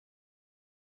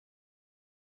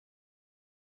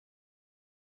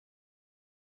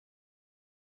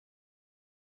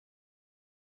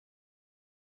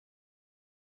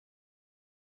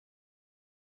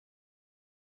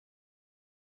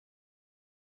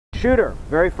shooter,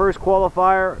 very first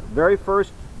qualifier, very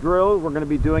first drill, we're going to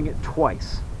be doing it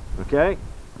twice. Okay?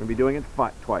 We're going to be doing it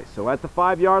twice. So at the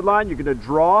 5-yard line, you're going to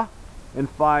draw and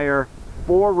fire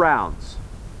 4 rounds.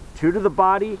 2 to the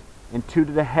body and 2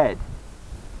 to the head.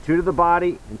 2 to the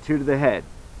body and 2 to the head.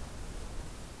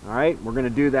 All right, we're going to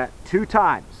do that 2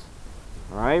 times.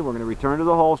 All right, we're going to return to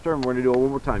the holster and we're going to do it one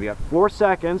more time. You got 4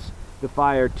 seconds to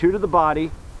fire 2 to the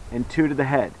body and 2 to the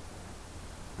head.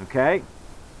 Okay?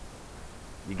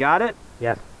 You got it?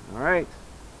 Yes. All right.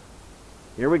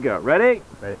 Here we go. Ready?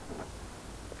 Ready.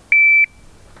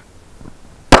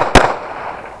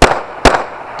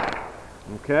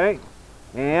 Okay.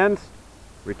 And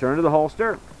return to the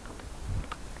holster.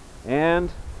 And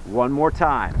one more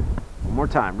time. One more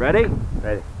time. Ready?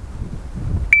 Ready.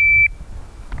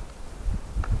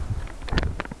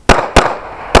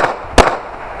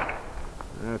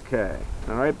 Okay.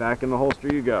 All right, back in the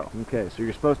holster you go. Okay, so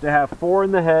you're supposed to have 4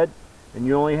 in the head, and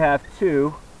you only have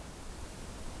 2.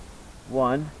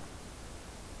 1,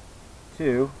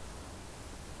 2.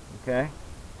 Okay?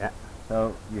 Yeah.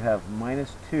 So you have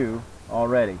 -2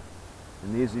 already,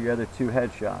 and these are your other 2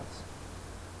 headshots.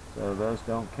 So those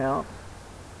don't count,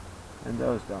 and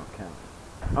those don't count.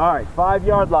 All right,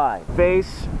 5-yard line.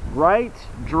 Face right,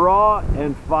 draw,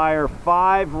 and fire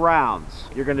 5 rounds.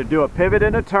 You're going to do a pivot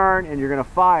and a turn, and you're going to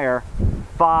fire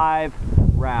 5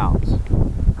 rounds.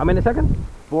 How many seconds?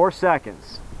 4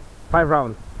 seconds. 5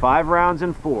 rounds. 5 rounds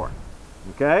and 4.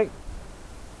 Okay?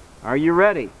 Are you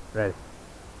ready? Ready.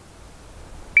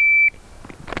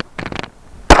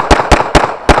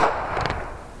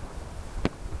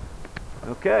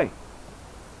 Okay.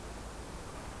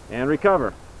 And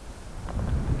recover.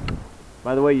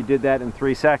 By the way, you did that in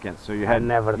 3 seconds, so you had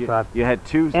you had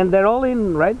 2. And they're all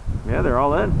in, right? Yeah, they're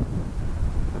all in.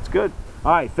 That's good.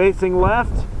 All right, facing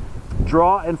left,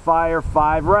 draw and fire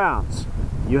 5 rounds.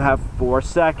 You have 4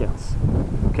 seconds.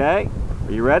 Okay?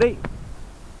 Are you ready?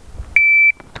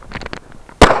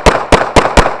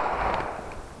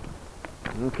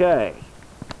 Okay.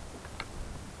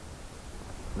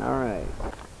 All right.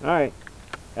 All right.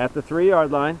 At the 3-yard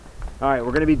line. All right,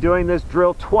 we're going to be doing this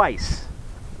drill twice.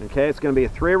 Okay, it's going to be a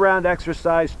 3-round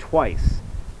exercise twice.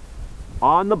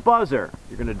 On the buzzer,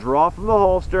 you're going to draw from the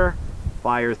holster,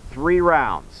 fire 3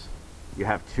 rounds. You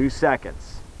have 2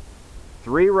 seconds.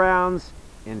 3 rounds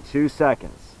in 2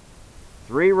 seconds.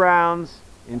 3 rounds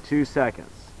in 2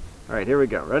 seconds. All right, here we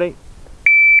go. Ready?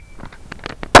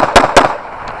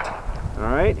 All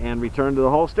right, and return to the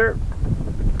holster.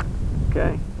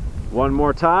 Okay, one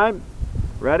more time.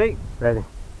 Ready? Ready.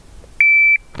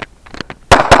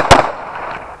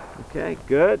 Okay,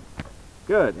 good,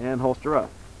 good, and holster up.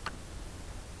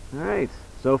 All right,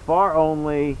 so far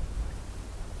only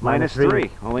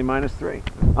 -3, only -3.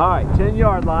 All right,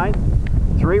 10-yard line,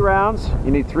 3 rounds,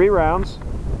 you need 3 rounds.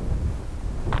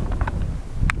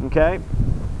 Okay,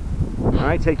 all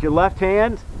right, take your left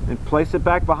hand and place it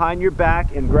back behind your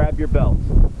back and grab your belt.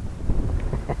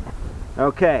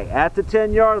 Okay, at the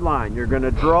 10-yard line, you're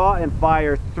gonna draw and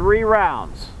fire 3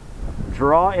 rounds.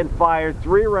 Draw and fire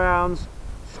 3 rounds.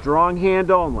 Strong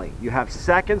hand only. You have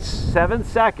 7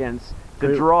 seconds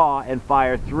to draw and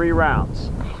fire 3 rounds.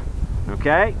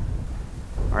 Okay?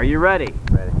 Are you ready?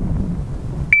 Ready.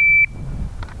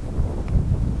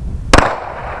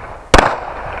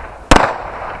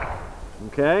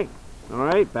 Okay. All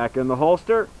right, back in the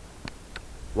holster.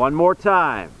 One more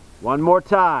time. One more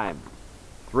time.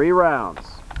 3 rounds.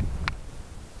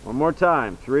 One more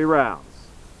time. 3 rounds.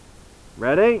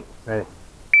 Ready? Ready.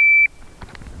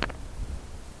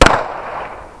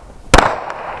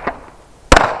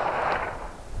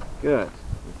 Good.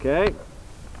 Okay.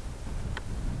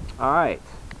 All right.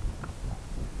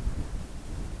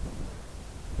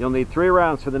 You'll need 3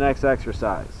 rounds for the next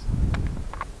exercise.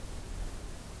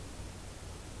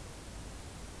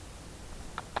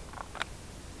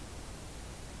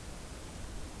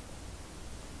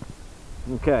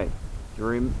 Okay.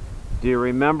 Do you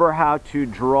remember how to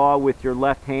draw with your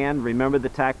left hand? Remember the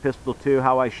TAC pistol 2,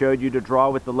 how I showed you to draw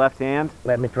with the left hand?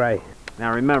 Let me try.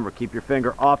 Now remember, keep your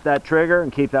finger off that trigger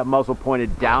and keep that muzzle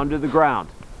pointed down to the ground.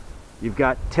 You've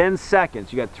got 10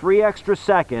 seconds. You got 3 extra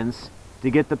seconds to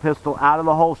get the pistol out of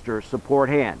the holster, support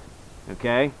hand.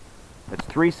 Okay? That's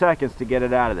 3 seconds to get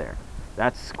it out of there.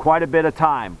 That's quite a bit of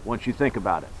time once you think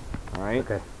about it. All right?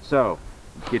 Okay. So,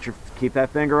 keep that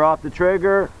finger off the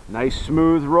trigger. Nice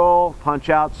smooth roll. Punch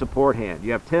out, support hand.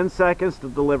 You have 10 seconds to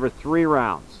deliver 3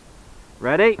 rounds.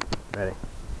 Ready? Ready.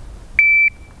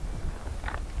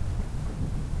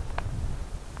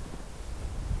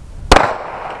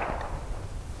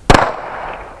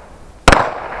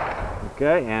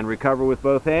 Okay, and recover with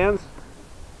both hands.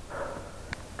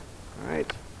 All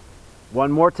right.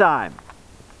 One more time.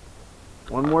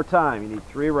 One more time. You need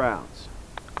 3 rounds.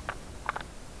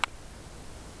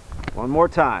 One more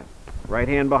time. Right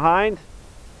hand behind.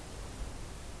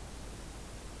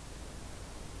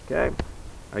 Okay.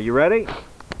 Are you ready?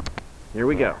 Here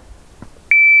we go.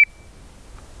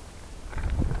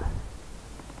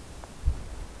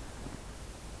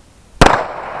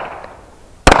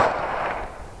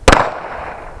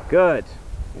 Good.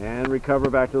 And recover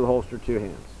back to the holster, 2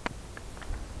 hands.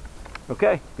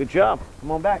 Okay, good job.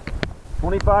 Come on back.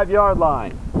 25-yard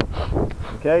line.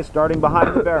 Okay, starting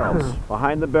behind the barrels.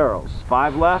 Behind the barrels.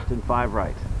 5 left and 5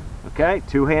 right. Okay,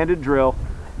 2-handed drill.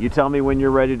 You tell me when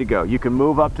you're ready to go. You can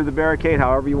move up to the barricade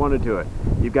however you want to do it.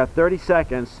 You've got 30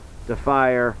 seconds to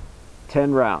fire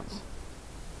 10 rounds.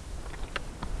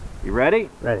 You ready?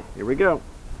 Ready. Here we go.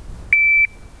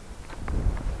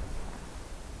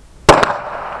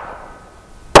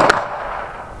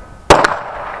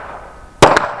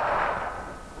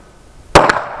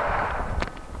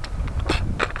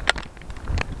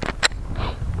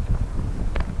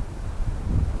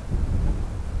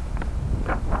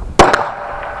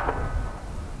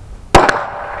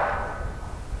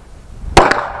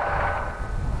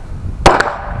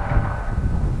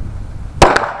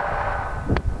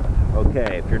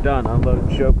 Okay, if you're done, unload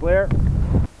and show clear.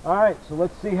 All right, so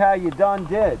let's see how you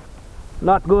did.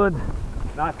 Not good.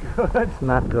 Not good.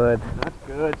 Not good. Not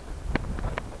good.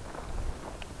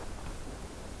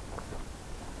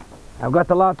 I've got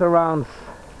a lot of rounds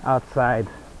outside.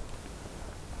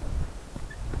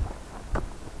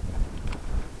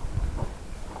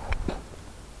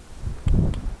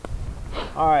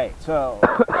 All right, so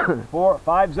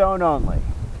 5 zone only.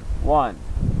 1,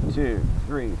 2,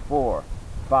 3, 4,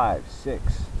 5,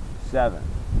 6, 7,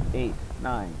 8,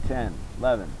 9, 10,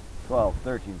 11, 12,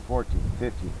 13, 14,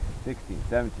 15, 16,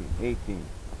 17, 18,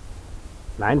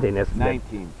 19 is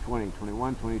 19, 20,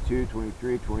 21, 22,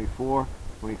 23, 24,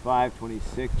 25,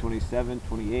 26, 27,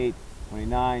 28,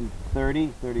 29, 30,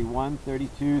 31,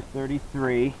 32,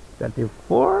 33,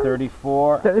 34,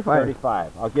 34, 35.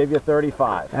 35. I'll give you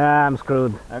 35. I'm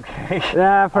screwed. Okay.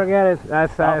 Yeah, forget it.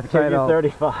 I'll give you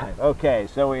 35. Okay,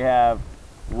 so we have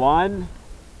 1,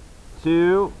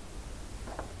 2,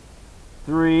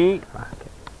 3,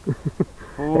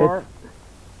 4,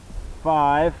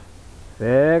 5,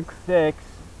 6, 6,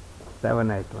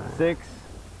 7, 8. 6,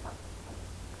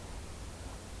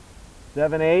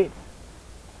 7, 8.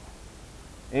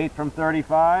 8 from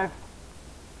 35.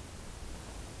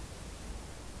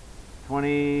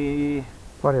 20.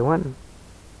 41.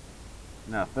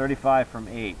 No, 35 from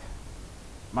 8.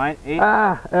 Mine 8.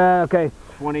 Okay.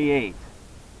 28.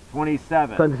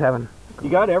 27. 27. You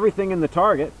got everything in the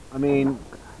target. I mean,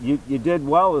 you did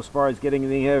well as far as getting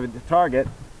the target.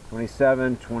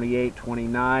 27, 28,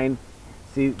 29.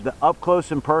 See, the up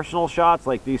close and personal shots,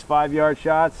 like these 5-yard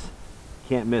shots,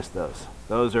 can't miss those.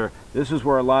 This is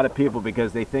where a lot of people,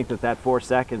 because they think that 4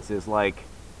 seconds is like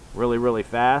really, really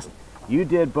fast. You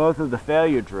did both of the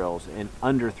failure drills in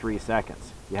under 3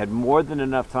 seconds. You had more than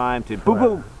enough time to boom,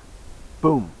 boom,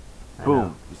 boom,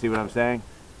 boom. You see what I'm saying?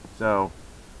 So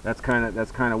that's kind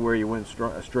of where you went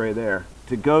astray there.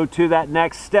 To go to that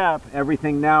next step,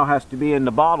 everything now has to be in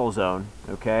the bottle zone,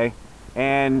 okay?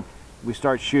 And we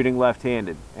start shooting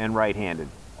left-handed and right-handed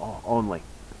only,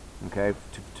 okay?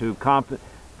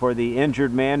 For the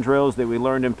injured man drills that we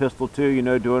learned in Pistol 2, you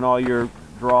know, doing all your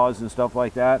draws and stuff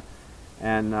like that.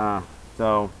 And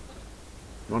so,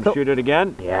 you want to shoot it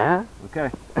again? Yeah. Okay.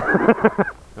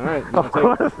 All right. You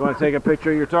want to take a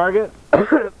picture of your target?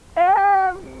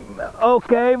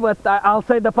 Okay, but I'll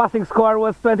say the passing score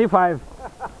was 25.